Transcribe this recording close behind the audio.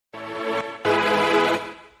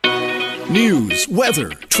News,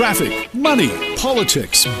 weather, traffic, money,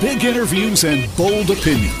 politics, big interviews, and bold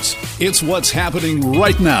opinions. It's what's happening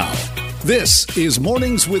right now. This is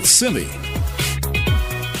Mornings with Simi.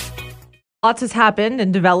 Lots has happened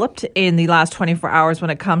and developed in the last 24 hours when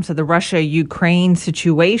it comes to the Russia-Ukraine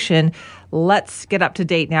situation. Let's get up to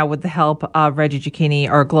date now with the help of Reggie Cecchini,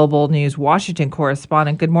 our Global News Washington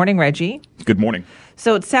correspondent. Good morning, Reggie. Good morning.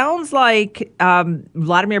 So it sounds like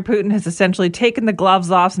Vladimir Putin has essentially taken the gloves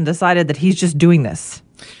off and decided that he's just doing this.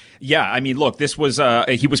 Yeah, I mean, look, this was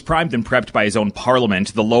he was primed and prepped by his own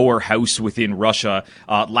parliament. The lower house within Russia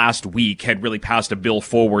last week had really passed a bill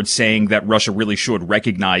forward saying that Russia really should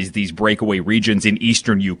recognize these breakaway regions in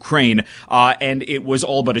eastern Ukraine. And it was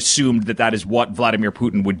all but assumed that that is what Vladimir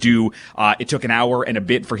Putin would do. It took an hour and a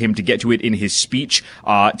bit for him to get to it in his speech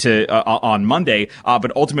on Monday.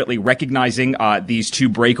 But ultimately, recognizing these two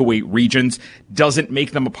breakaway regions doesn't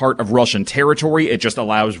make them a part of Russian territory. It just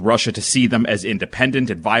allows Russia to see them as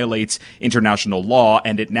independent. It violates international law,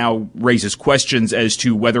 and it now raises questions as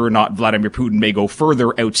to whether or not Vladimir Putin may go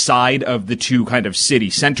further outside of the two kind of city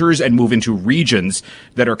centers and move into regions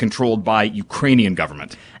that are controlled by Ukrainian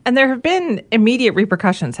government. And there have been immediate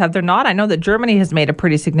repercussions, have there not? I know that Germany has made a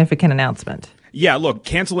pretty significant announcement. Yeah, look,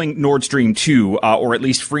 canceling Nord Stream 2, or at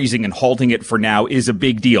least freezing and halting it for now, is a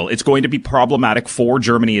big deal. It's going to be problematic for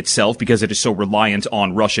Germany itself because it is so reliant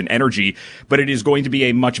on Russian energy, but it is going to be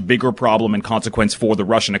a much bigger problem and consequence for the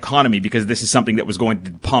Russian economy because this is something that was going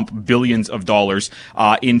to pump billions of dollars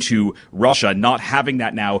into Russia. Not having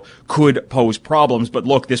that now could pose problems, but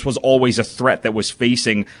look, this was always a threat that was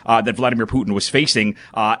facing, that Vladimir Putin was facing,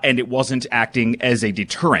 and it wasn't acting as a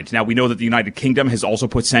deterrent. Now, we know that the United Kingdom has also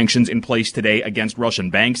put sanctions in place today against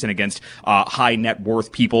Russian banks and against high net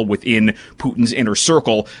worth people within Putin's inner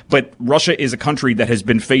circle. But Russia is a country that has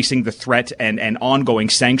been facing the threat and ongoing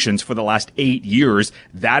sanctions for the last 8 years.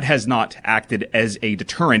 That has not acted as a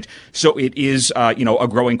deterrent. So it is, a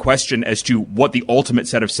growing question as to what the ultimate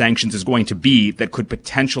set of sanctions is going to be that could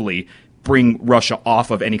potentially bring Russia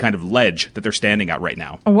off of any kind of ledge that they're standing at right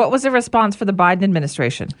now. What was the response for the Biden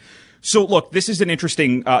administration? So, look, this is an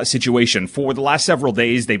interesting situation. For the last several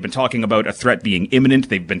days, they've been talking about a threat being imminent.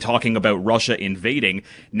 They've been talking about Russia invading.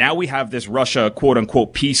 Now we have this Russia,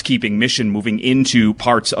 quote-unquote, peacekeeping mission moving into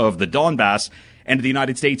parts of the Donbass. And the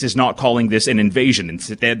United States is not calling this an invasion.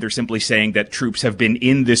 Instead, they're simply saying that troops have been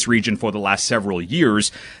in this region for the last several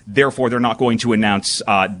years. Therefore, they're not going to announce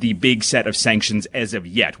the big set of sanctions as of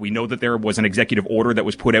yet. We know that there was an executive order that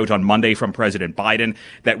was put out on Monday from President Biden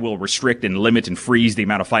that will restrict and limit and freeze the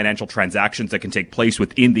amount of financial transactions that can take place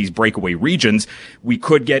within these breakaway regions. We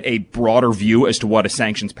could get a broader view as to what a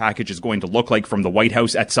sanctions package is going to look like from the White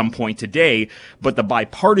House at some point today. But the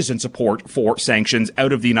bipartisan support for sanctions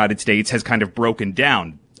out of the United States has kind of broken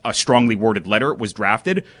down. A strongly worded letter was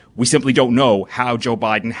drafted. We simply don't know how Joe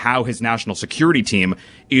Biden, how his national security team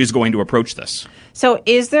is going to approach this. So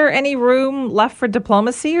is there any room left for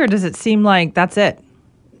diplomacy, or does it seem like that's it?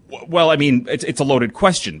 Well, I mean, it's a loaded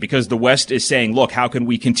question because the West is saying, look, how can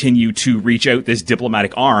we continue to reach out this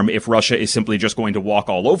diplomatic arm if Russia is simply just going to walk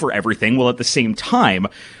all over everything? Well, at the same time,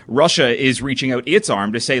 Russia is reaching out its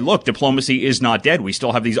arm to say, look, diplomacy is not dead. We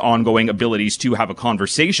still have these ongoing abilities to have a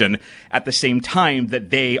conversation at the same time that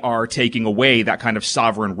they are taking away that kind of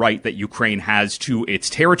sovereign right that Ukraine has to its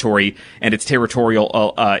territory and its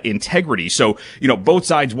territorial integrity. So, both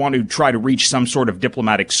sides want to try to reach some sort of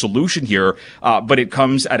diplomatic solution here, but it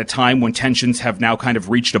comes at a time when tensions have now kind of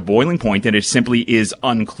reached a boiling point and it simply is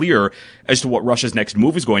unclear as to what Russia's next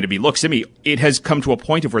move is going to be. Look, Simi, it has come to a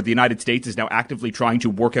point of where the United States is now actively trying to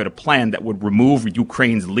work out a plan that would remove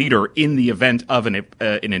Ukraine's leader in the event of an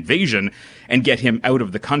invasion and get him out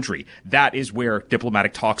of the country. That is where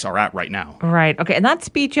diplomatic talks are at right now. Right. Okay. And that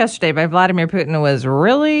speech yesterday by Vladimir Putin was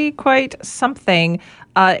really quite something.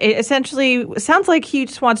 It essentially sounds like he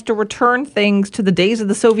just wants to return things to the days of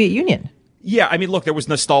the Soviet Union. Yeah, I mean, look, there was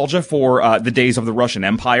nostalgia for the days of the Russian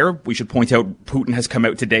Empire. We should point out Putin has come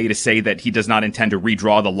out today to say that he does not intend to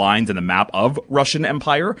redraw the lines in the map of Russian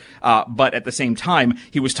Empire. But at the same time,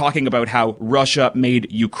 he was talking about how Russia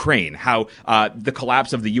made Ukraine, how the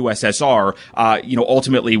collapse of the USSR,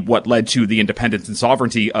 ultimately what led to the independence and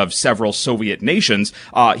sovereignty of several Soviet nations.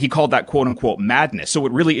 He called that quote unquote madness. So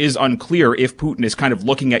it really is unclear if Putin is kind of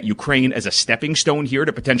looking at Ukraine as a stepping stone here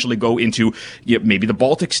to potentially go into maybe the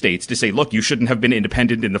Baltic states to say, look, you shouldn't have been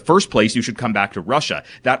independent in the first place. You should come back to Russia.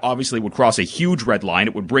 That obviously would cross a huge red line.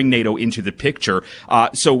 It would bring NATO into the picture.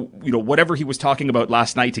 So, whatever he was talking about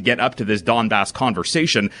last night to get up to this Donbass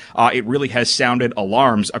conversation, it really has sounded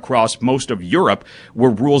alarms across most of Europe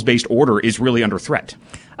where rules-based order is really under threat.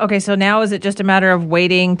 Okay, so now is it just a matter of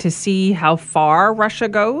waiting to see how far Russia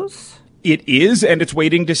goes? It is, and it's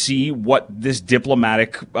waiting to see what this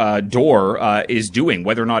diplomatic door is doing,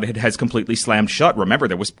 whether or not it has completely slammed shut. Remember,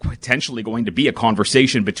 there was potentially going to be a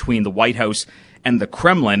conversation between the White House and the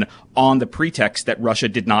Kremlin on the pretext that Russia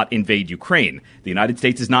did not invade Ukraine. The United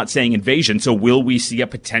States is not saying invasion, so will we see a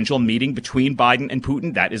potential meeting between Biden and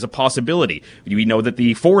Putin? That is a possibility. We know that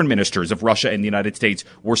the foreign ministers of Russia and the United States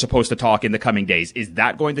were supposed to talk in the coming days. Is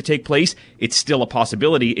that going to take place? It's still a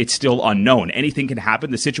possibility. It's still unknown. Anything can happen.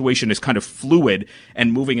 The situation is kind of fluid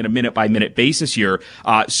and moving at a minute-by-minute basis here.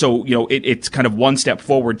 So, it's kind of one step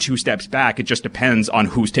forward, two steps back. It just depends on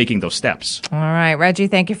who's taking those steps. All right, Reggie,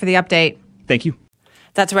 thank you for the update. Thank you.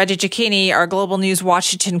 That's Reggie Cecchini, our Global News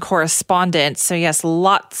Washington correspondent. So yes,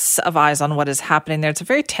 lots of eyes on what is happening there. It's a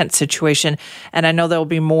very tense situation, and I know there will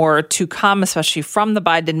be more to come, especially from the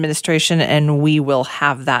Biden administration, and we will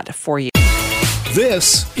have that for you.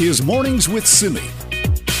 This is Mornings with Simi.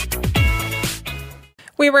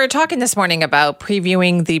 We were talking this morning about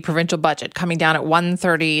previewing the provincial budget coming down at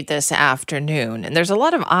 1:30 this afternoon, and there's a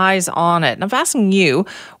lot of eyes on it. And I'm asking you,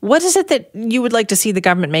 what is it that you would like to see the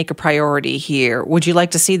government make a priority here? Would you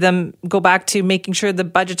like to see them go back to making sure the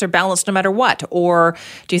budgets are balanced no matter what? Or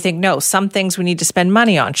do you think, no, some things we need to spend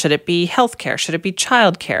money on? Should it be healthcare? Should it be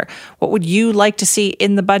childcare? What would you like to see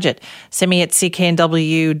in the budget? Send me at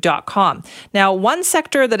cknw.com. Now, one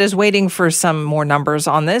sector that is waiting for some more numbers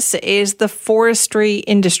on this is the forestry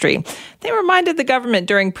industry. They reminded the government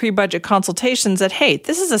during pre-budget consultations that, hey,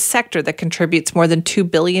 this is a sector that contributes more than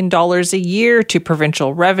 $2 billion a year to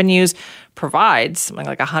provincial revenues, provides something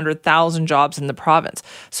like 100,000 jobs in the province.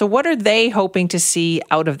 So what are they hoping to see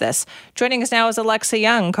out of this? Joining us now is Alexa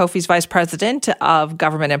Young, Kofi's Vice President of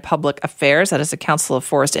Government and Public Affairs. That is the Council of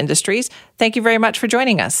Forest Industries. Thank you very much for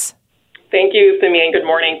joining us. Thank you, Simi, and good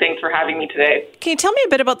morning. Thanks for having me today. Can you tell me a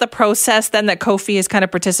bit about the process then that Kofi has kind of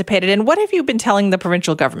participated in? What have you been telling the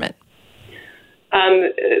provincial government?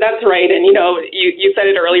 That's right. And, you said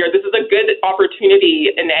it earlier, this is a good opportunity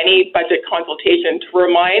in any budget consultation to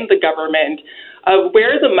remind the government of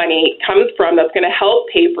where the money comes from that's going to help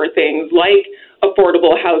pay for things like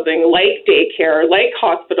affordable housing, like daycare, like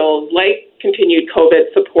hospitals, like continued COVID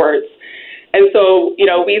supports. And so,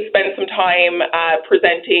 we spent some time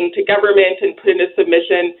presenting to government and put in a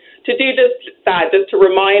submission to do just that, just to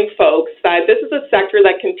remind folks that this is a sector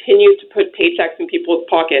that continues to put paychecks in people's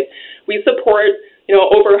pockets. We support,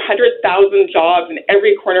 over 100,000 jobs in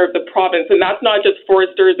every corner of the province, and that's not just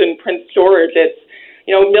foresters in Prince George. It's,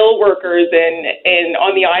 mill workers in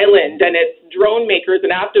on the island, and it's drone makers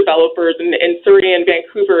and app developers in Surrey and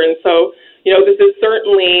Vancouver. And so, this is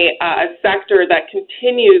certainly a sector that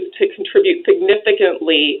continues to contribute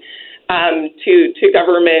significantly to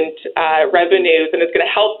government revenues, and it's going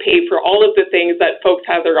to help pay for all of the things that folks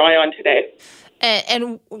have their eye on today.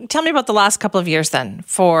 And tell me about the last couple of years then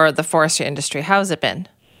for the forestry industry. How has it been?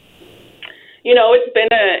 It's been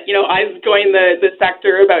I joined the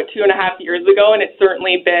sector about 2.5 years ago, and it's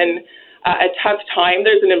certainly been a tough time.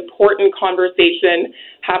 There's an important conversation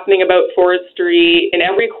happening about forestry in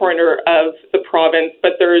every corner of the province,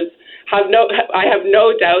 but I have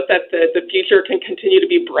no doubt that the future can continue to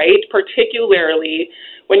be bright, particularly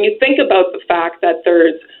when you think about the fact that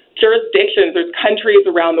there's jurisdictions, there's countries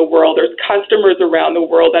around the world, there's customers around the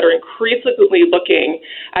world that are increasingly looking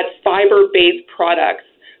at fiber-based products,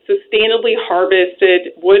 sustainably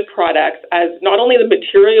harvested wood products as not only the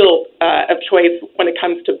material of choice when it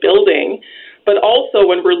comes to building, but also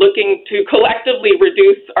when we're looking to collectively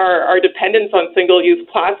reduce our dependence on single-use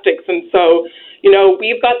plastics. And so,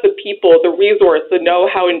 we've got the people, the resource, the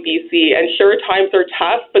know-how in BC, and sure, times are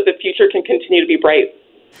tough, but the future can continue to be bright.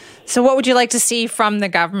 So what would you like to see from the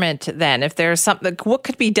government then? If there's something, what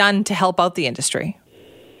could be done to help out the industry?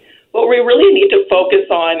 What we really need to focus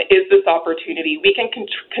on is this opportunity. We can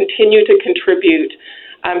continue to contribute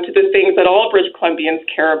to the things that all British Columbians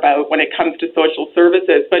care about when it comes to social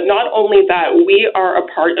services. But not only that, we are a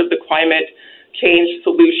part of the climate change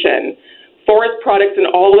solution. Forest products in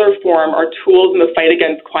all their form are tools in the fight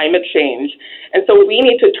against climate change. And so we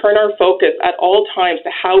need to turn our focus at all times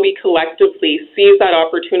to how we collectively seize that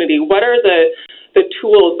opportunity. What are the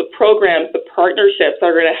tools, the programs, the partnerships that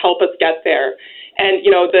are going to help us get there? And,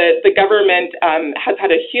 the government has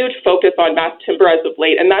had a huge focus on mass timber as of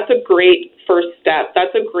late, and that's a great first step.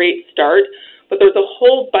 That's a great start. But there's a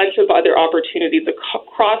whole bunch of other opportunities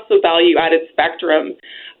across the value-added spectrum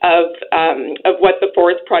of what the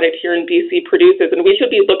forest product here in BC produces. And we should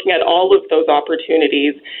be looking at all of those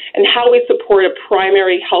opportunities and how we support a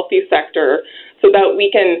primary healthy sector so that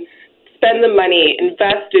we can spend the money,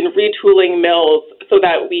 invest in retooling mills so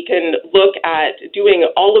that we can look at doing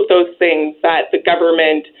all of those things that the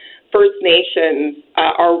government First Nations,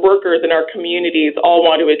 our workers, and our communities all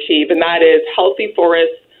want to achieve, and that is healthy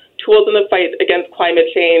forests, tools in the fight against climate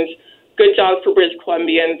change, good jobs for British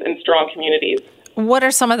Columbians, and strong communities. What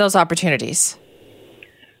are some of those opportunities?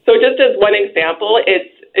 So just as one example,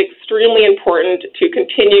 it's extremely important to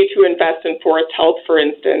continue to invest in forest health, for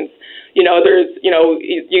instance. You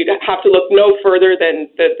have to look no further than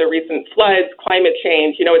the recent floods, climate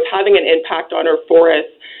change. It's having an impact on our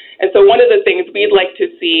forests. And so one of the things we'd like to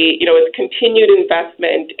see, is continued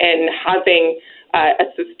investment in having a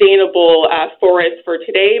sustainable forest for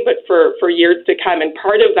today, but for years to come. And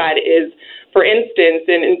part of that is, for instance,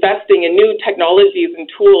 in investing in new technologies and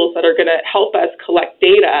tools that are going to help us collect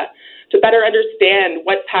data to better understand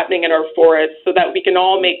what's happening in our forests so that we can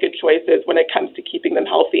all make good choices when it comes to keeping them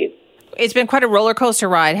healthy. It's been quite a roller coaster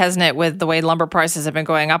ride, hasn't it, with the way lumber prices have been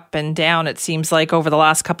going up and down, it seems like, over the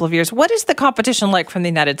last couple of years. What is the competition like from the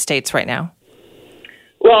United States right now?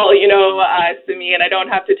 Well, Simi, and I don't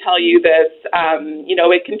have to tell you this,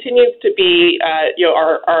 it continues to be,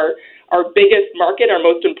 our biggest market, our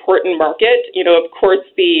most important market. Of course,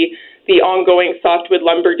 the ongoing softwood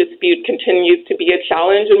lumber dispute continues to be a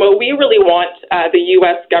challenge. And what we really want the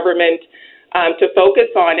U.S. government to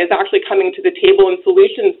focus on is actually coming to the table in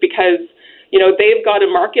solutions because, they've got a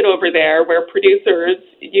market over there where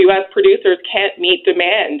U.S. producers can't meet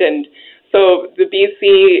demand. And so the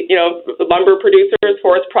BC, lumber producers,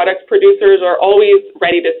 forest products producers are always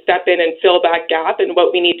ready to step in and fill that gap. And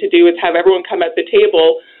what we need to do is have everyone come at the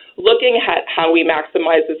table looking at how we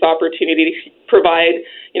maximize this opportunity to provide,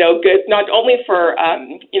 goods not only for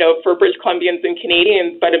British Columbians and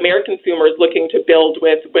Canadians, but American consumers looking to build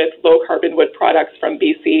with low carbon wood products from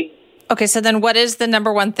BC. Okay, so then what is the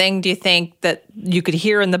number one thing, do you think, that you could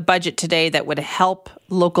hear in the budget today that would help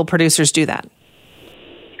local producers do that?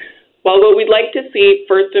 Well, what we'd like to see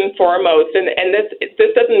first and foremost, and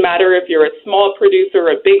this doesn't matter if you're a small producer,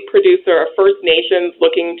 a big producer, a First Nations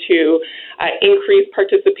looking to increase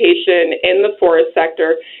participation in the forest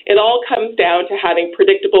sector, it all comes down to having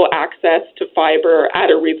predictable access to fiber at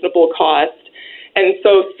a reasonable cost. And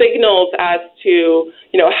so signals as to,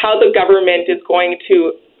 how the government is going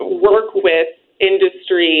to work with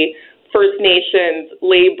industry, First Nations,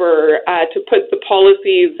 labor, to put the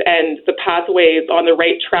policies and the pathways on the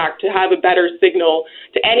right track to have a better signal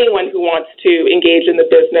to anyone who wants to engage in the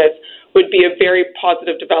business would be a very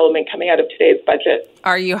positive development coming out of today's budget.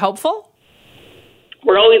 Are you hopeful?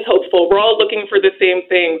 We're always hopeful. We're all looking for the same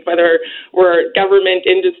things, whether we're government,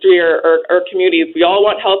 industry, or communities. We all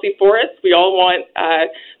want healthy forests. We all want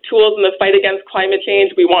tools in the fight against climate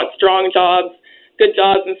change. We want strong jobs, good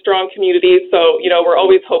jobs, and strong communities. So, we're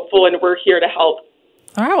always hopeful, and we're here to help.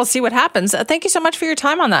 All right, we'll see what happens. Thank you so much for your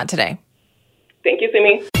time on that today. Thank you,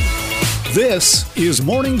 Simi. This is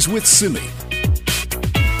Mornings with Simi.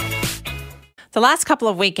 The last couple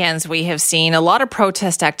of weekends, we have seen a lot of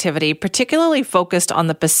protest activity, particularly focused on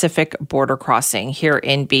the Pacific border crossing here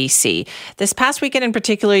in BC. This past weekend in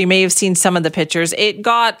particular, you may have seen some of the pictures. It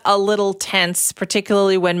got a little tense,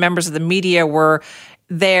 particularly when members of the media were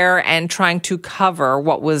there and trying to cover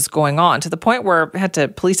what was going on, to the point where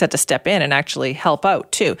police had to step in and actually help out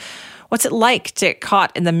too. What's it like to get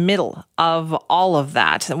caught in the middle of all of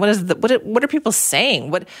that? And what are people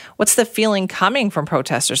saying? What's the feeling coming from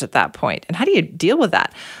protesters at that point? And how do you deal with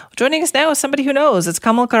that? Joining us now is somebody who knows. It's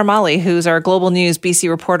Kamal Karmali, who's our Global News BC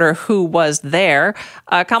reporter who was there.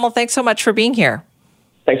 Kamal, thanks so much for being here.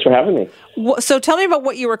 Thanks for having me. So tell me about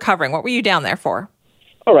what you were covering. What were you down there for?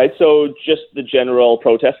 All right, so just the general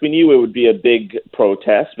protest. We knew it would be a big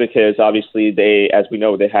protest because obviously they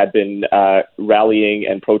had been rallying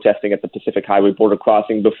and protesting at the Pacific Highway border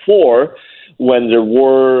crossing before, when there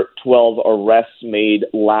were 12 arrests made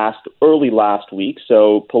early last week.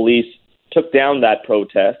 So police took down that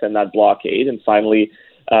protest and that blockade, and finally,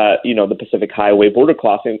 the Pacific Highway border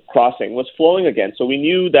crossing was flowing again. So we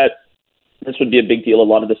knew that this would be a big deal. A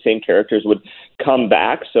lot of the same characters would come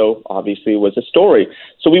back. So obviously it was a story.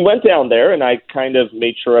 So we went down there, and I kind of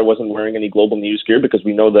made sure I wasn't wearing any Global News gear because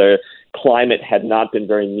we know the climate had not been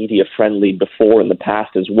very media friendly before in the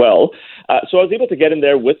past as well. So I was able to get in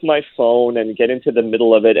there with my phone and get into the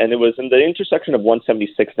middle of it. And it was in the intersection of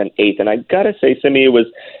 176th and 8th. And I got to say, Simi, it was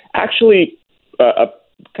actually a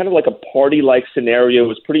kind of like a party-like scenario. It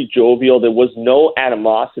was pretty jovial. There was no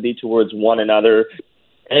animosity towards one another.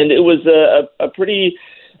 And it was a pretty,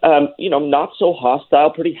 not so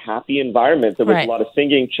hostile, pretty happy environment. There was a lot of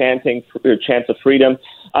singing, chanting, chants of freedom.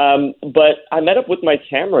 But I met up with my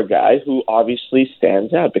camera guy, who obviously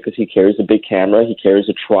stands out because he carries a big camera. He carries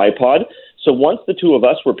a tripod. So once the two of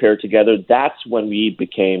us were paired together, that's when we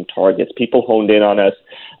became targets. People honed in on us.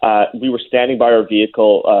 We were standing by our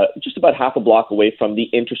vehicle just about half a block away from the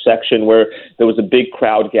intersection where there was a big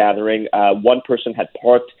crowd gathering. One person had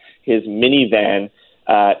parked his minivan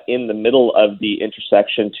in the middle of the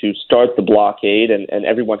intersection to start the blockade, and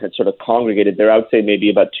everyone had sort of congregated there. I would say maybe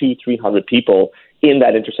about 200-300 people in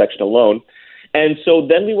that intersection alone. And so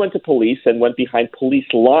then we went to police and went behind police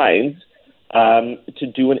lines to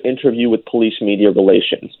do an interview with police media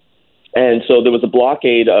relations. And so there was a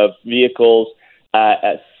blockade of vehicles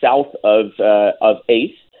south of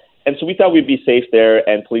 8th. And so we thought we'd be safe there,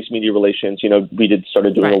 and police media relations, we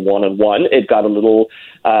started doing a one-on-one. It got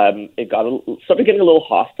started getting a little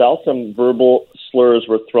hostile. Some verbal slurs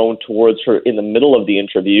were thrown towards her in the middle of the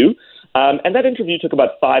interview. And that interview took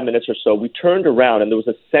about 5 minutes or so. We turned around, and there was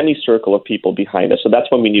a semicircle of people behind us. So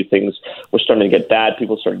that's when we knew things were starting to get bad.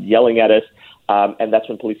 People started yelling at us. And that's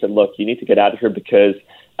when police said, look, you need to get out of here because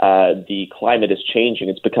the climate is changing.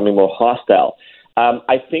 It's becoming more hostile.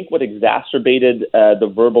 I think what exacerbated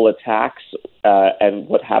the verbal attacks and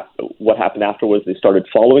what happened afterwards, they started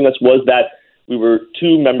following us, was that we were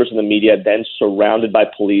two members of the media then surrounded by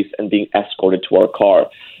police and being escorted to our car.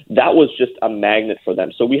 That was just a magnet for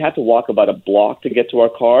them. So we had to walk about a block to get to our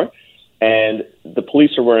car, and the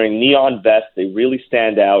police are wearing neon vests. They really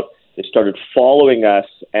stand out. They started following us,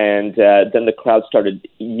 and then the crowd started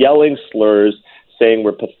yelling slurs, saying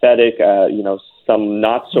we're pathetic, some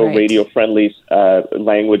not-so-radio-friendly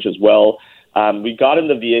language as well. We got in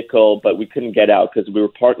the vehicle, but we couldn't get out because we were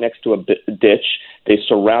parked next to a ditch. They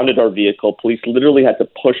surrounded our vehicle. Police literally had to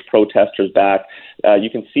push protesters back. You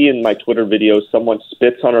can see in my Twitter videos, someone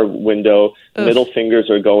spits on our window, middle fingers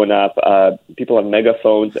are going up, people have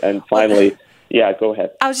megaphones, and finally... Yeah, go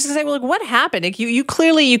ahead. I was just going to say, what happened? Like you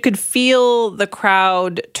could feel the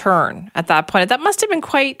crowd turn at that point. That must have been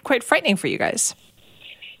quite frightening for you guys.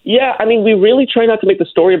 Yeah, I mean, we really try not to make the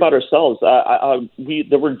story about ourselves.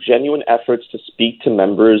 There were genuine efforts to speak to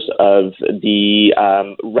members of the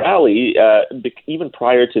rally, even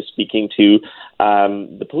prior to speaking to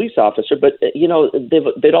the police officer. But,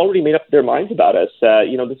 they'd already made up their minds about us.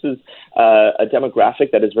 This is a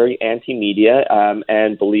demographic that is very anti-media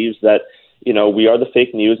and believes that, we are the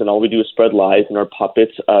fake news and all we do is spread lies and are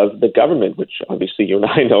puppets of the government, which obviously you and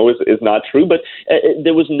I know is not true. But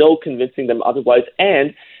there was no convincing them otherwise.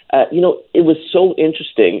 And, it was so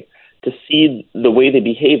interesting to see the way they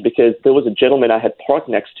behaved because there was a gentleman I had parked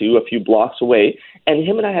next to a few blocks away, and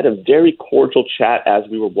him and I had a very cordial chat as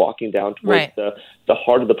we were walking down towards the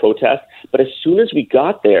heart of the protest. But as soon as we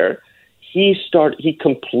got there, he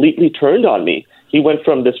completely turned on me. He went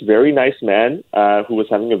from this very nice man who was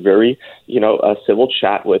having a very, civil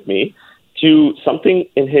chat with me to something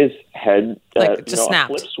in his head, just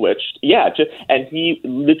snapped. A flip switched. Yeah, and he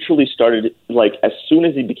literally started, as soon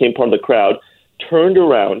as he became part of the crowd, turned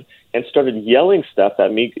around and started yelling stuff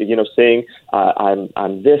at me, saying,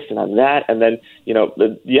 I'm this and I'm that. And then,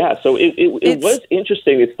 so it was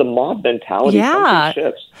interesting. It's the mob mentality. Yeah.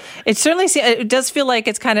 It certainly it does feel like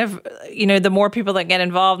it's kind of, the more people that get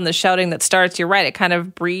involved in the shouting that starts, you're right, it kind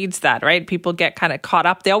of breeds that, right? People get kind of caught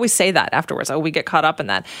up. They always say that afterwards. Oh, we get caught up in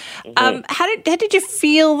that. Mm-hmm. How did you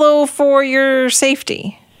feel, though, for your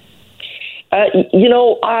safety? I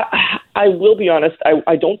will be honest.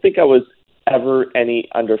 I don't think I was ever any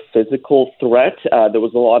under physical threat. There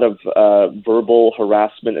was a lot of verbal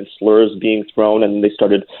harassment and slurs being thrown, and they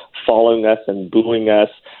started following us and booing us.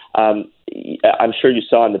 I'm sure you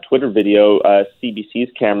saw in the Twitter video,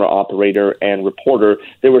 CBC's camera operator and reporter,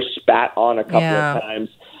 they were spat on a couple of times.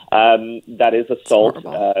 That is assault.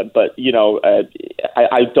 But,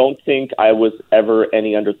 I don't think I was ever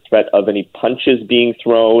any under threat of any punches being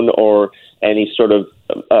thrown or any sort of,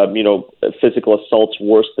 physical assaults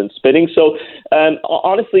worse than spitting. So,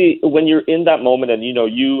 honestly, when you're in that moment and,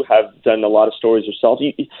 you have done a lot of stories yourself,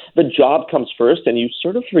 the job comes first and you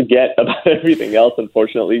sort of forget about everything else,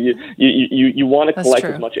 unfortunately. You want to collect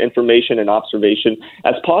as much information and observation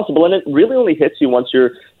as possible. And it really only hits you once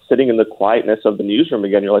you're sitting in the quietness of the newsroom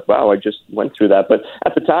again. You're like, wow, I just went through that. But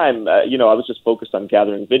at the time, I was just focused on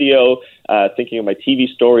gathering video, thinking of my TV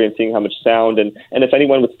story and seeing how much sound and if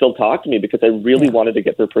anyone would still talk to me because I really wanted to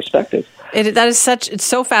get their perspective. It's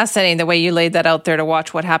so fascinating the way you laid that out there to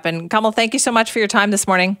watch what happened. Kamal, thank you so much for your time this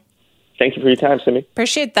morning. Thank you for your time, Simi.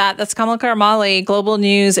 Appreciate that. That's Kamal Karamali, Global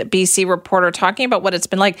News BC reporter, talking about what it's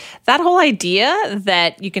been like. That whole idea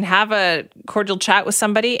that you can have a cordial chat with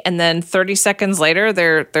somebody and then 30 seconds later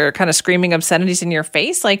they're kind of screaming obscenities in your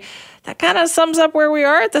face, that kind of sums up where we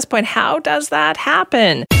are at this point. How does that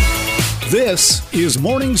happen? This is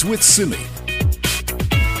Mornings with Simi.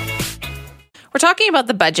 We're talking about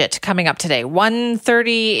the budget coming up today.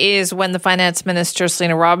 1:30 is when the Finance Minister,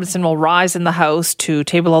 Selena Robinson, will rise in the House to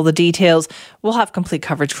table all the details. We'll have complete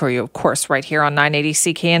coverage for you, of course, right here on 980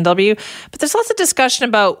 CKNW. But there's lots of discussion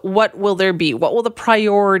about what will there be? What will the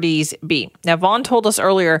priorities be? Now, Vaughn told us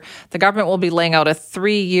earlier the government will be laying out a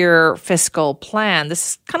 3-year fiscal plan.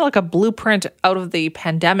 This is kind of like a blueprint out of the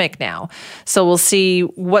pandemic now. So we'll see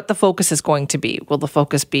what the focus is going to be. Will the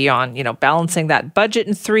focus be on, balancing that budget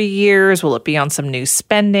in 3 years? Will it be on some new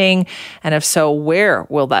spending? And if so, where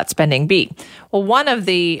will that spending be? Well, one of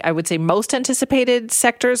the, I would say, most anticipated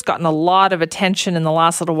sectors, gotten a lot of attention in the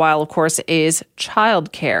last little while, of course, is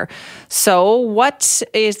childcare. So what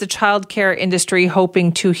is the childcare industry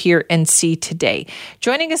hoping to hear and see today?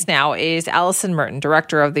 Joining us now is Alison Merton,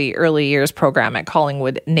 Director of the Early Years Program at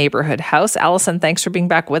Collingwood Neighbourhood House. Alison, thanks for being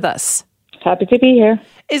back with us. Happy to be here.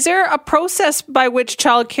 Is there a process by which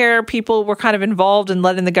childcare people were kind of involved in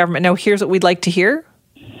letting the government know, here's what we'd like to hear?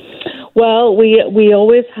 Well, we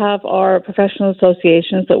always have our professional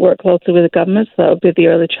associations that work closely with the government. So that would be the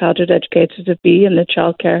Early Childhood Educators of B and the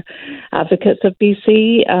Childcare Advocates of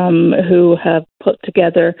BC, who have put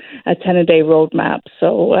together a 10-a-day roadmap.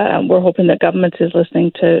 So we're hoping that government is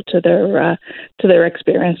listening to their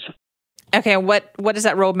experience. Okay, what does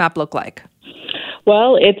that roadmap look like?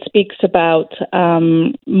 Well, it speaks about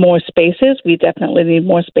more spaces. We definitely need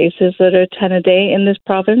more spaces that are 10 a day in this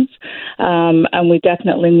province. And we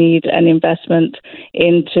definitely need an investment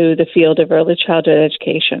into the field of early childhood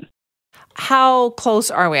education. How close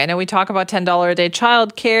are we? I know we talk about $10 a day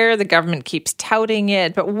childcare. The government keeps touting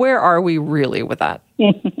it, but where are we really with that?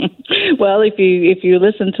 Well, if you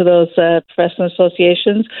listen to those professional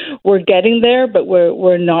associations, we're getting there, but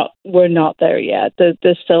we're not there yet.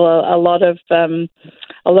 There's still a lot of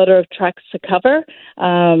tracks to cover.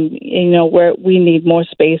 Where we need more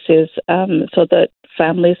spaces so that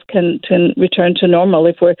families can return to normal.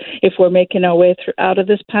 If we're making our way out of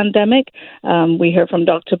this pandemic, we heard from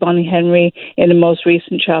Dr. Bonnie Henry in the most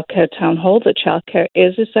recent childcare town hall that childcare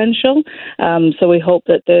is essential. So we hope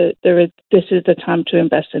that this is the time to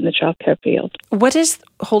invest in the childcare field. What is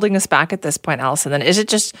holding us back at this point, Alison? Then is it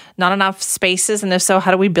just not enough spaces? And if so,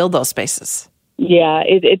 how do we build those spaces? Yeah,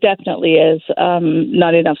 it definitely is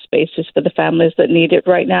not enough spaces for the families that need it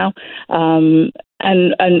right now.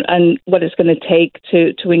 And what it's going to take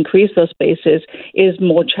to increase those spaces is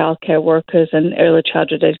more childcare workers and early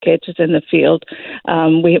childhood educators in the field.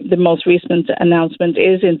 The most recent announcement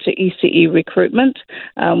is into ECE recruitment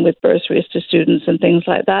with bursaries to students and things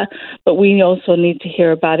like that. But we also need to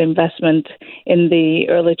hear about investment in the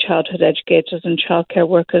early childhood educators and childcare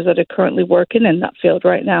workers that are currently working in that field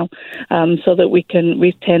right now, so that we can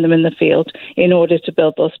retain them in the field in order to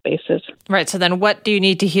build those spaces. Right. So then what do you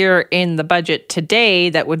need to hear in the budget today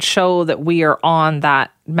that would show that we are on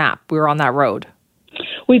that map, we're on that road?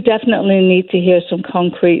 We definitely need to hear some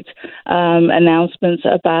concrete announcements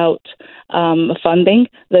about funding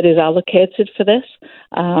that is allocated for this,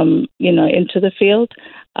 into the field.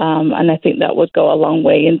 And I think that would go a long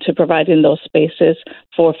way into providing those spaces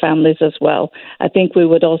for families as well. I think we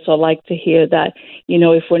would also like to hear that,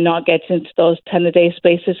 if we're not getting into those 10-a-day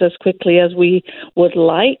spaces as quickly as we would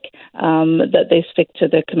like, that they stick to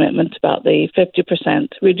their commitment about the 50%,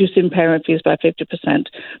 reducing parent fees by 50%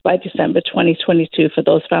 by December 2022 for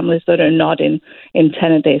those families that are not in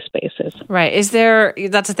 10-a-day spaces. Right.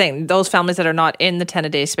 That's the thing, those families that are not in the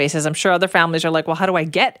 10-a-day spaces, I'm sure other families are like, well, how do I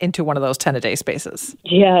get into one of those 10-a-day spaces?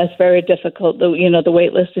 Yeah, it's very difficult. The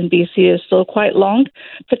wait list in BC is still quite long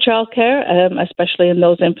for childcare, especially in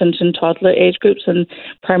those infant and toddler age groups. And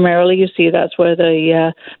primarily, you see that's where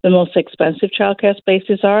the most expensive childcare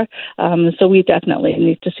spaces are. So we definitely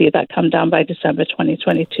need to see that come down by December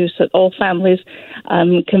 2022, so that all families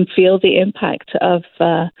can feel the impact of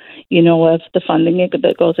the funding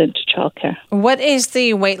that goes into childcare. What is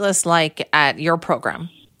the wait list like at your program?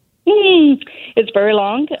 It's very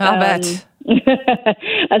long. I'll bet.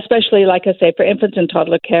 Especially, like I say, for infant and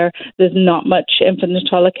toddler care, there's not much infant and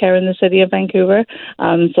toddler care in the city of Vancouver,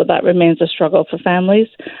 so that remains a struggle for families.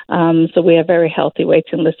 So we have very healthy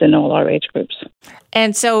waiting lists in all our age groups.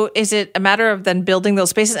 And so is it a matter of then building those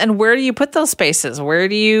spaces? And where do you put those spaces? Where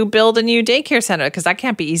do you build a new daycare center? Because that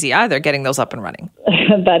can't be easy either, getting those up and running.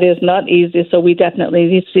 That is not easy. So we definitely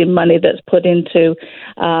need to see money that's put into,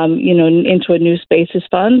 into a new spaces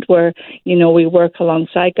fund where, we work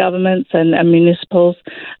alongside governments and municipals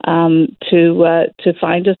to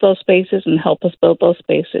find us those spaces and help us build those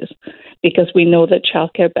spaces. Because we know that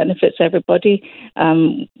childcare benefits everybody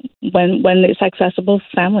when it's accessible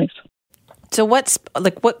for families. So what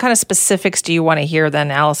kind of specifics do you want to hear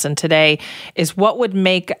then, Alison, today is what would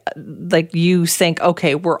make you think,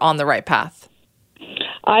 okay, we're on the right path?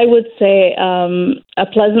 I would say a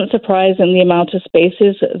pleasant surprise in the amount of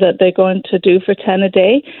spaces that they're going to do for 10 a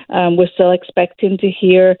day. We're still expecting to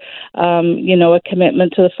hear, a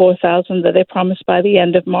commitment to the 4,000 that they promised by the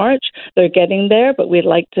end of March. They're getting there, but we'd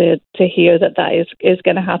like to hear that is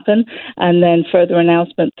going to happen, and then further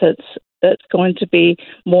announcement that's going to be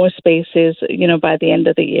more spaces, by the end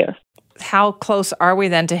of the year. How close are we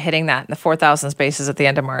then to hitting that, the 4,000 spaces at the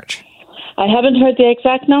end of March? I haven't heard the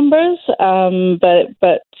exact numbers,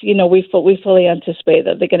 but we fully anticipate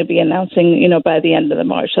that they're going to be announcing, by the end of the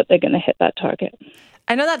March that they're going to hit that target.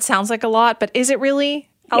 I know that sounds like a lot, but is it really?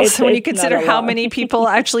 Also, when you consider how many people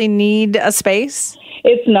actually need a space?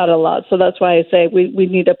 It's not a lot. So that's why I say we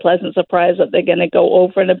need a pleasant surprise that they're going to go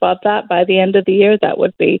over and above that by the end of the year. That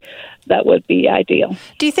would be ideal.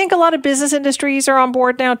 Do you think a lot of business industries are on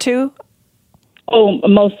board now too? Oh,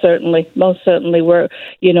 most certainly.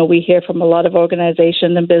 We hear from a lot of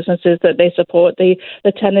organizations and businesses that they support the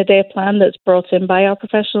 10-a-day plan that's brought in by our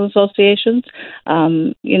professional associations.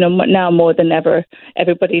 Now more than ever,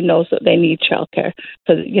 everybody knows that they need childcare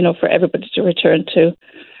for everybody to return to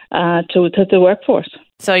the workforce.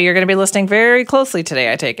 So you're going to be listening very closely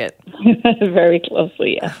today, I take it. Very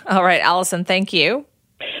closely, yeah. All right, Allison, thank you.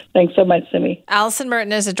 Thanks so much, Simi. Allison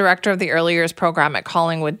Merton is a director of the Early Years program at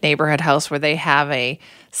Collingwood Neighbourhood House, where they have a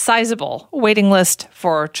sizable waiting list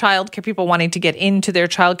for childcare, people wanting to get into their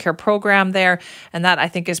childcare program there. And that, I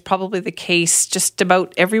think, is probably the case just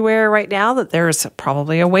about everywhere right now, that there's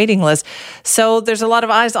probably a waiting list. So there's a lot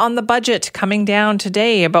of eyes on the budget coming down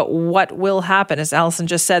today about what will happen. As Allison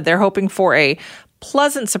just said, they're hoping for a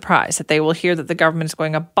pleasant surprise that they will hear that the government is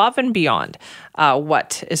going above and beyond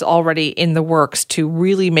what is already in the works to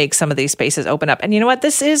really make some of these spaces open up. And you know what?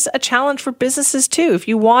 This is a challenge for businesses too. If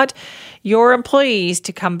you want your employees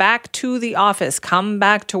to come back to the office, come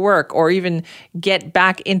back to work, or even get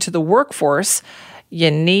back into the workforce, you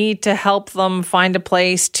need to help them find a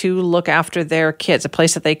place to look after their kids, a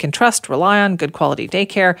place that they can trust, rely on, good quality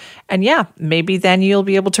daycare. And yeah, maybe then you'll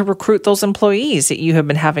be able to recruit those employees that you have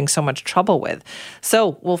been having so much trouble with.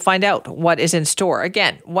 So we'll find out what is in store.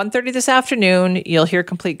 Again, 1:30 this afternoon, you'll hear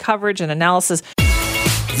complete coverage and analysis.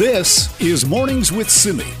 This is Mornings with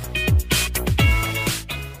Simi.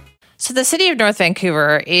 So the City of North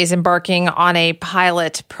Vancouver is embarking on a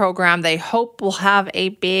pilot program they hope will have a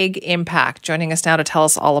big impact. Joining us now to tell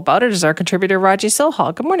us all about it is our contributor, Raji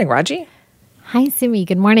Sohal. Good morning, Raji. Hi, Simi.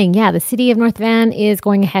 Good morning. Yeah, the City of North Van is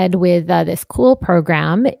going ahead with this cool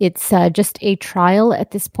program. It's just a trial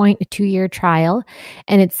at this point, a 2-year trial,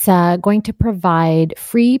 and it's going to provide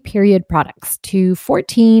free period products to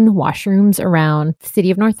 14 washrooms around the City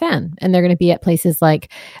of North Van. And they're going to be at places like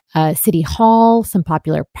City Hall, some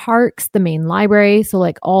popular parks, the main library. So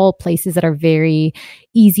like all places that are very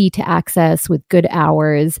easy to access with good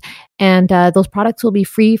hours. And those products will be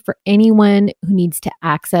free for anyone who needs to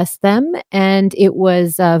access them. And it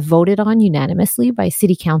was voted on unanimously by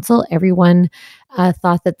City Council. Everyone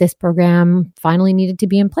thought that this program finally needed to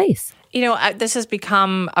be in place. You know, this has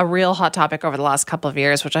become a real hot topic over the last couple of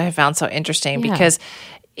years, which I have found so interesting because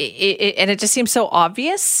it just seems so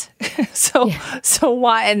obvious. So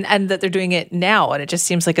why? And that they're doing it now. And it just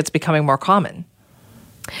seems like it's becoming more common.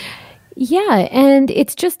 Yeah, and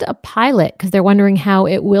it's just a pilot because they're wondering how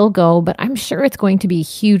it will go, but I'm sure it's going to be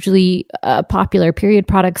hugely popular. Period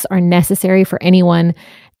products are necessary for anyone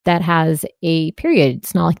that has a period.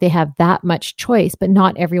 It's not like they have that much choice, but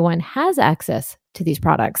not everyone has access to these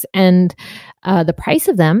products. And the price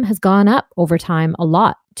of them has gone up over time a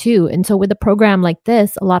lot too. And so with a program like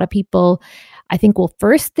this, a lot of people, I think, will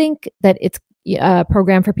first think that it's a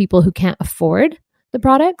program for people who can't afford the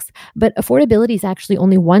products, but affordability is actually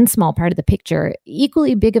only one small part of the picture.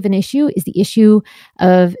 Equally big of an issue is the issue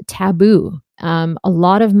of taboo. A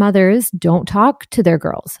lot of mothers don't talk to their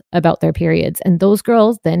girls about their periods, and those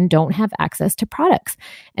girls then don't have access to products.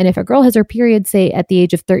 And if a girl has her period, say, at the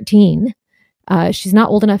age of 13, she's not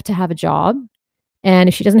old enough to have a job. And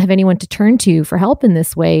if she doesn't have anyone to turn to for help in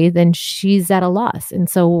this way, then she's at a loss. And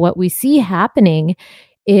so what we see happening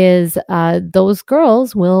is those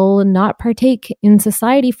girls will not partake in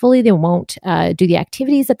society fully. They won't do the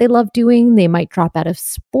activities that they love doing. They might drop out of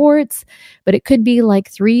sports, but it could be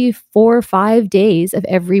like 3, 4, 5 days of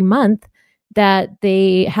every month that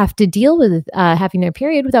they have to deal with having their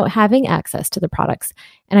period without having access to the products.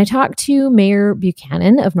 And I talked to Mayor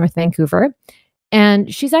Buchanan of North Vancouver,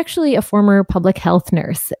 and she's actually a former public health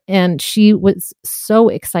nurse, and she was so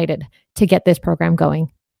excited to get this program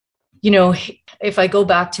going. You know, if I go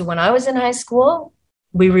back to when I was in high school,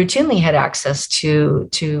 we routinely had access to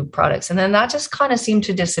products. And then that just kind of seemed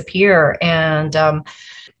to disappear. And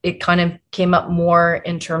it kind of came up more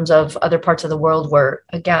in terms of other parts of the world where,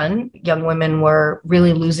 again, young women were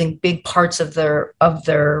really losing big parts of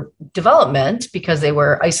their development because they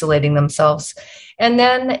were isolating themselves. And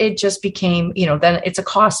then it just became, then it's a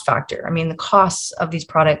cost factor. I mean, the costs of these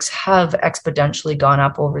products have exponentially gone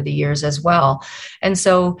up over the years as well. And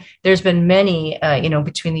so there's been many,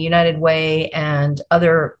 between the United Way and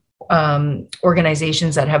other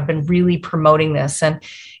organizations that have been really promoting this. And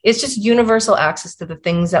it's just universal access to the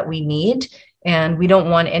things that we need. And we don't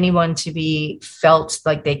want anyone to be felt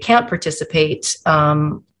like they can't participate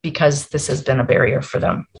because this has been a barrier for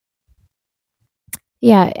them.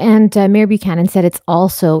 Yeah. And Mayor Buchanan said it's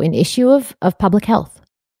also an issue of public health.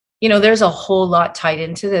 There's a whole lot tied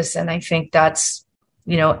into this. And I think that's,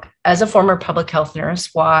 as a former public health nurse,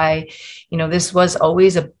 why, this was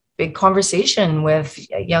always a big conversation with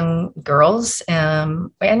young girls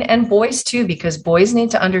and boys too, because boys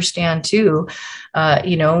need to understand too,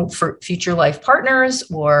 for future life partners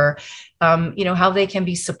or, how they can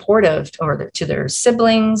be supportive to their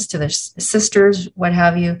siblings, to their sisters, what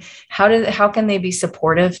have you. How can they be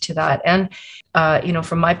supportive to that? And,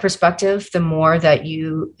 from my perspective, the more that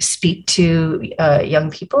you speak to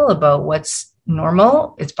young people about what's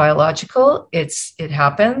normal, it's biological, it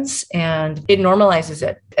happens, and it normalizes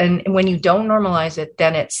it. And when you don't normalize it,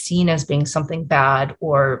 then it's seen as being something bad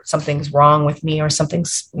or something's wrong with me or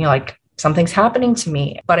something's happening to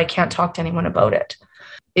me, but I can't talk to anyone about it.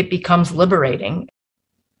 It becomes liberating.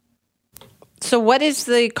 So what is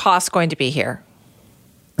the cost going to be here?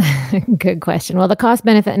 Good question. Well, the cost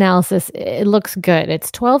benefit analysis, it looks good. It's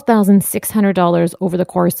 $12,600 over the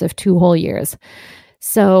course of 2 whole years.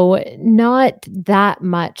 So not that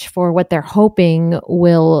much for what they're hoping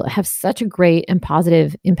will have such a great and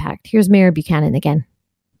positive impact. Here's Mayor Buchanan again.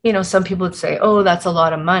 Some people would say, oh, that's a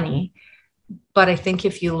lot of money. But I think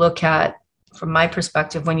if you look at, from my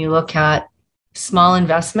perspective, when you look at small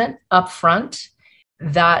investment up front,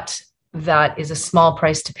 that is a small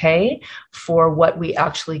price to pay for what we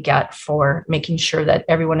actually get for making sure that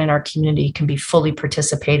everyone in our community can be fully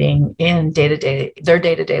participating in their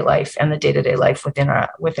day-to-day life and the day-to-day life within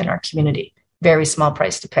our community. Very small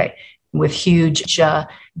price to pay with huge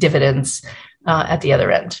dividends at the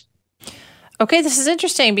other end. Okay, this is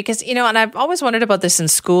interesting because, and I've always wondered about this in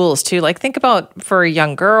schools too. Like, think about for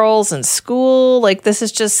young girls in school, like this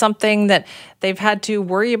is just something that they've had to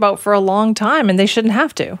worry about for a long time and they shouldn't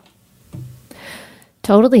have to.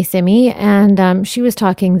 Totally, Simi. And she was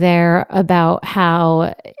talking there about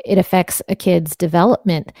how it affects a kid's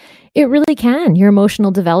development. It really can. Your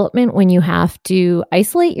emotional development when you have to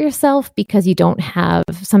isolate yourself because you don't have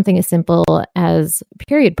something as simple as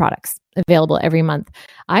period products available every month.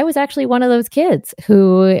 I was actually one of those kids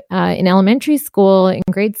who in elementary school in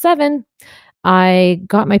grade 7, I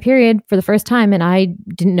got my period for the first time and I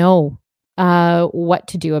didn't know what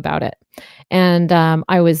to do about it. And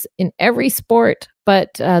I was in every sport,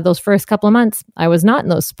 but those first couple of months, I was not in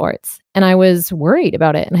those sports. And I was worried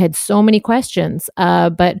about it. And I had so many questions.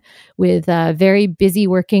 But with a very busy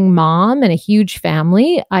working mom and a huge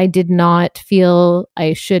family, I did not feel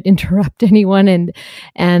I should interrupt anyone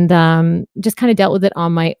and just kind of dealt with it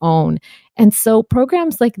on my own. And so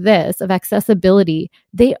programs like this of accessibility,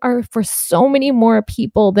 they are for so many more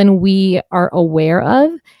people than we are aware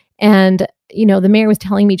of. And the mayor was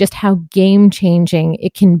telling me just how game-changing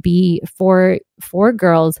it can be for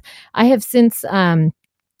girls. I have since,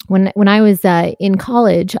 when I was in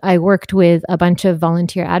college, I worked with a bunch of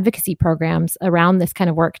volunteer advocacy programs around this kind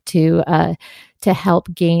of work to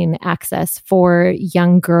help gain access for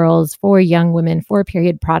young girls, for young women, for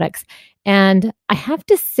period products. And I have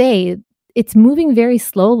to say, it's moving very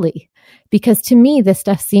slowly because to me, this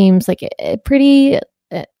stuff seems like a pretty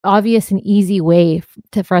obvious and easy way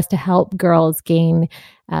for us to help girls gain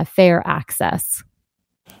fair access.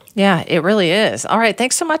 Yeah, it really is. All right.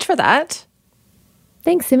 Thanks so much for that.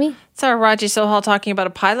 Thanks, Simi. So Raji Sohal talking about a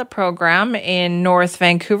pilot program in North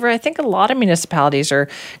Vancouver. I think a lot of municipalities are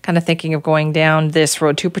kind of thinking of going down this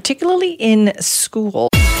road too, particularly in school.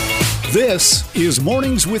 This is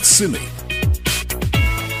Mornings with Simi.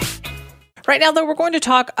 Right now, though, we're going to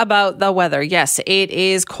talk about the weather. Yes, it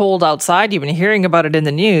is cold outside. You've been hearing about it in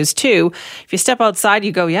the news, too. If you step outside,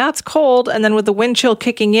 you go, yeah, it's cold. And then with the wind chill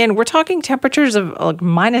kicking in, we're talking temperatures of like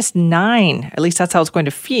 -9. At least that's how it's going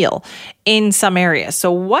to feel in some areas.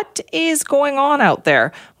 So what is going on out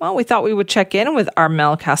there? Well, we thought we would check in with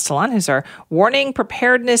Armelle Castellan, who's our warning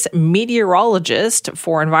preparedness meteorologist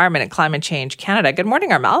for Environment and Climate Change Canada. Good morning,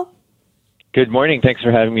 Armelle. Good morning. Thanks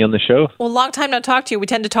for having me on the show. Well, long time no talk to you. We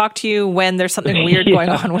tend to talk to you when there's something weird going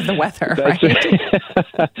on with the weather, right?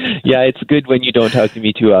 Yeah, it's good when you don't talk to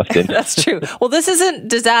me too often. That's true. Well, this isn't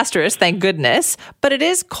disastrous, thank goodness, but it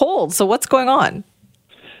is cold. So what's going on?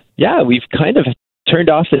 Yeah, we've kind of turned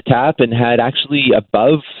off the tap and had actually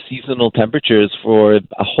above seasonal temperatures for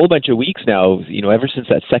a whole bunch of weeks now, ever since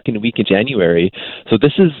that second week in January. So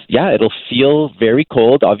this is, it'll feel very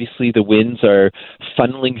cold. Obviously, the winds are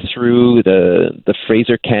funneling through the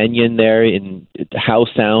Fraser Canyon there in Howe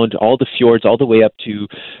Sound, all the fjords, all the way up to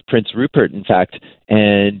Prince Rupert, in fact.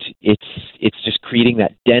 And it's just creating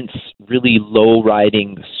that dense, really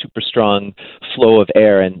low-riding, super strong flow of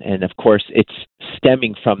air. And of course, it's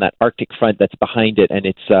stemming from that Arctic front that's behind it. And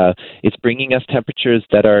it's bringing us temperatures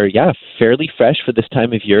that are, fairly fresh for this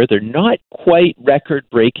time of year. They're not quite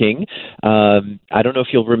record-breaking. I don't know if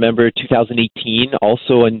you'll remember 2018,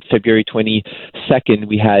 also on February 22nd,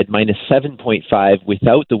 we had minus 7.5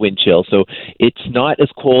 without the wind chill. So it's not as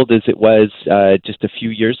cold as it was just a few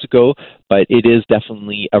years ago, but it is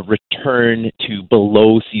definitely a return to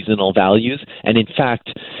below seasonal values. And in fact,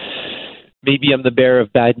 maybe I'm the bearer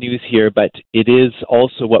of bad news here, but it is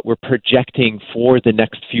also what we're projecting for the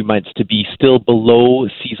next few months to be still below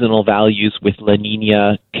seasonal values, with La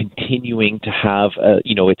Nina continuing to have,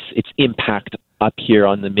 its impact up here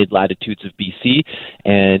on the mid-latitudes of BC.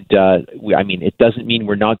 And, it doesn't mean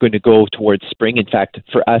we're not going to go towards spring. In fact,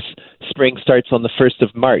 for us, spring starts on the 1st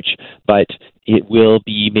of March, but it will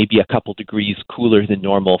be maybe a couple degrees cooler than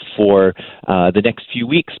normal for the next few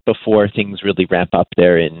weeks before things really ramp up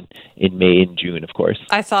there in May and June, of course.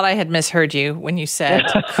 I thought I had misheard you when you said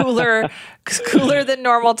cooler than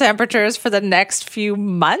normal temperatures for the next few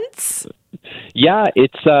months. Yeah,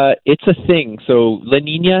 it's a thing. So La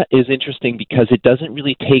Nina is interesting because it doesn't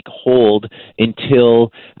really take hold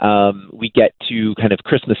until we get to kind of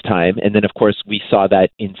Christmas time. And then, of course, we saw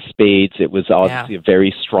that in spades. It was obviously a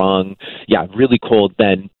very strong, really cold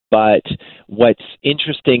then. But what's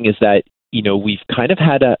interesting is that, we've kind of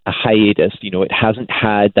had a hiatus. It hasn't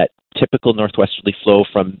had that typical northwesterly flow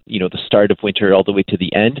from, the start of winter all the way to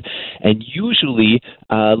the end. And usually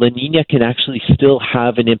La Nina can actually still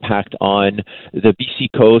have an impact on the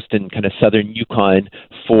BC coast and kind of southern Yukon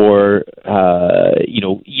for,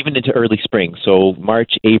 even into early spring. So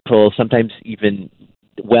March, April, sometimes even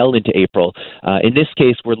well into April. In this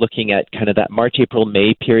case, we're looking at kind of that March, April,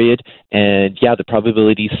 May period. And the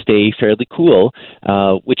probabilities stay fairly cool,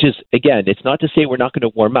 which is, again, it's not to say we're not going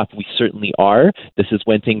to warm up. We certainly are. This is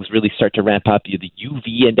when things really start to ramp up. The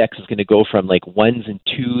UV index is going to go from like 1s and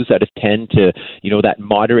 2s out of 10 to, that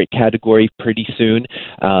moderate category pretty soon.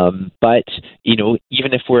 But,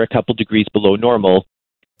 even if we're a couple degrees below normal,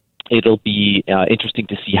 it'll be interesting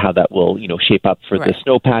to see how that will, shape up for the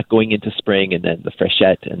snowpack going into spring, and then the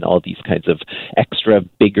freshet and all these kinds of extra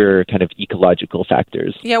bigger kind of ecological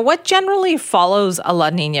factors. Yeah, what generally follows a La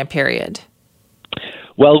Nina period?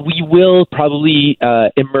 Well, we will probably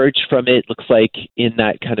emerge from it, looks like, in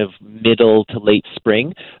that kind of middle to late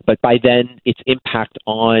spring. But by then, its impact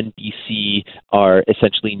on BC are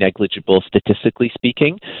essentially negligible, statistically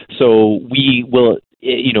speaking. So we will...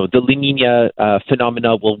 the La Nina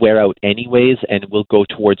phenomena will wear out anyways, and we'll go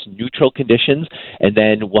towards neutral conditions. And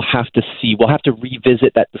then we'll have to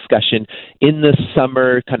revisit that discussion in the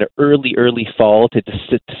summer, kind of early fall to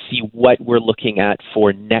see what we're looking at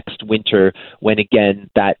for next winter, when again,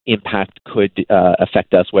 that impact could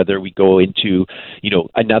affect us, whether we go into,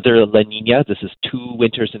 another La Nina. This is 2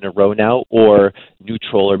 winters in a row now, or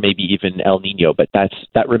neutral, or maybe even El Nino, but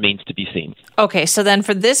that remains to be seen. Okay, so then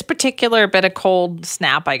for this particular bit of cold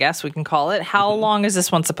snap, I guess we can call it, how long is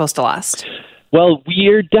this one supposed to last? Well,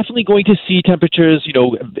 we're definitely going to see temperatures,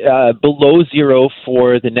 below zero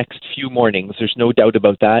for the next few mornings. There's no doubt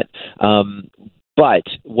about that. But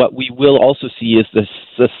what we will also see is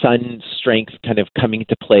the sun strength kind of coming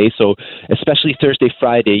into play. So especially Thursday,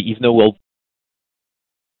 Friday, even though we'll...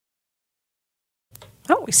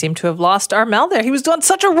 Oh, we seem to have lost Armel there. He was doing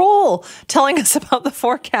such a roll telling us about the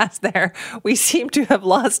forecast there. We seem to have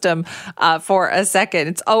lost him for a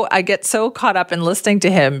second. I get so caught up in listening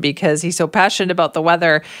to him because he's so passionate about the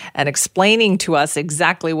weather and explaining to us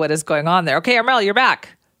exactly what is going on there. Okay, Armel, you're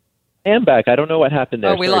back. I am back. I don't know what happened there.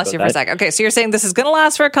 Oh, we lost you for a second. Okay, so you're saying this is going to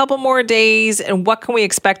last for a couple more days, and what can we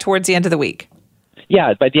expect towards the end of the week?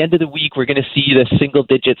 yeah, by the end of the week, we're going to see the single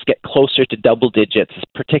digits get closer to double digits,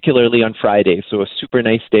 particularly on Friday. So a super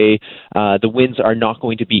nice day. The winds are not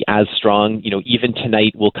going to be as strong. Even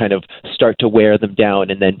tonight will kind of start to wear them down.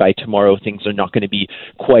 And then by tomorrow, things are not going to be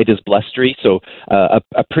quite as blustery. So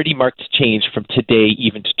a pretty marked change from today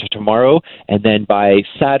even to tomorrow. And then by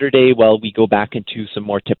Saturday, we go back into some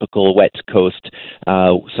more typical wet coast,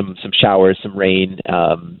 some showers, some rain,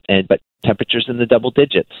 but temperatures in the double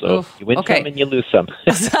digits. So you win some and you lose some.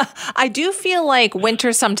 I do feel like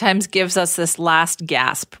winter sometimes gives us this last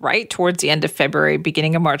gasp, right? Towards the end of February,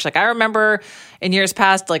 beginning of March. Like I remember in years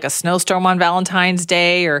past, like a snowstorm on Valentine's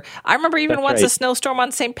Day, or I remember even once a snowstorm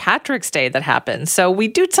on St. Patrick's Day that happened. So we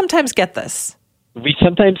do sometimes get this. We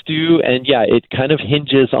sometimes do, and it kind of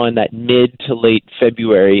hinges on that mid to late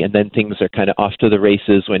February, and then things are kind of off to the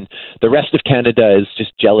races when the rest of Canada is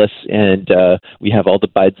just jealous, and we have all the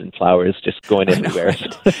buds and flowers just going everywhere.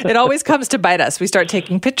 It always comes to bite us. We start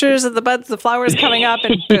taking pictures of the buds, the flowers coming up,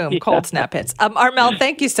 and boom, cold snap hits. Armel,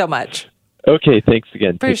 thank you so much. Okay, thanks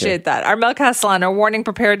again. Appreciate that. Armel Castellan, a warning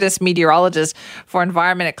preparedness meteorologist for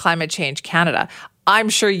Environment and Climate Change Canada. I'm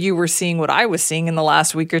sure you were seeing what I was seeing in the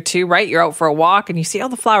last week or two, right? You're out for a walk and you see all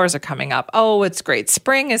the flowers are coming up. Oh, it's great.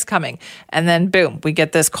 Spring is coming. And then boom, we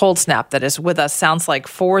get this cold snap that is with us, sounds like,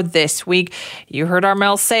 for this week. You heard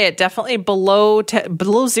Armel say it, definitely below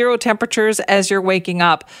zero temperatures as you're waking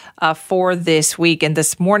up for this week. And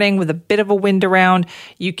this morning with a bit of a wind around,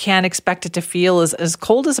 you can expect it to feel as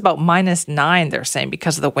cold as about -9, they're saying,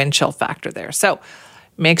 because of the wind chill factor there. So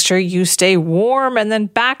make sure you stay warm, and then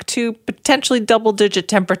back to potentially double-digit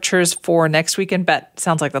temperatures for next week. And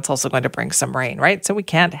sounds like that's also going to bring some rain, right? So we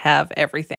can't have everything.